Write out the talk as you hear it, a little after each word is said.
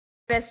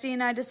Bestie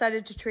and I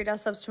decided to treat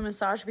ourselves to a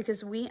massage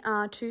because we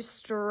are two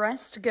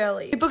stressed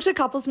girlies. We booked a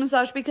couples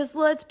massage because,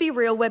 let's be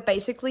real, we're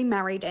basically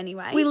married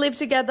anyway. We live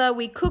together,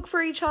 we cook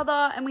for each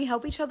other, and we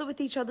help each other with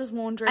each other's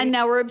laundry. And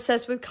now we're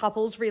obsessed with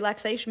couples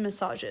relaxation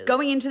massages.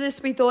 Going into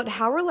this, we thought,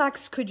 how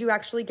relaxed could you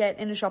actually get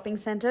in a shopping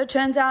center?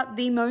 Turns out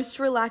the most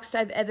relaxed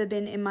I've ever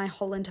been in my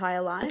whole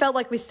entire life. I felt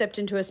like we stepped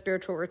into a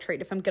spiritual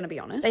retreat, if I'm gonna be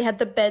honest. They had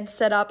the bed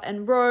set up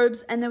and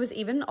robes, and there was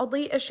even,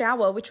 oddly, a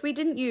shower, which we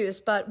didn't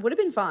use, but would have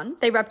been fun.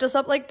 They wrapped us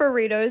up like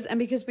burritos, and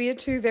because we are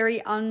two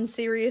very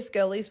unserious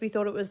girlies, we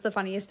thought it was the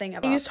funniest thing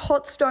ever. We used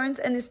hot stones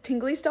and this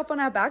tingly stuff on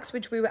our backs,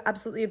 which we were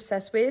absolutely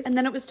obsessed with, and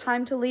then it was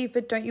time to leave,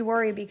 but don't you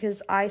worry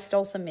because I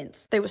stole some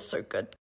mints. They were so good.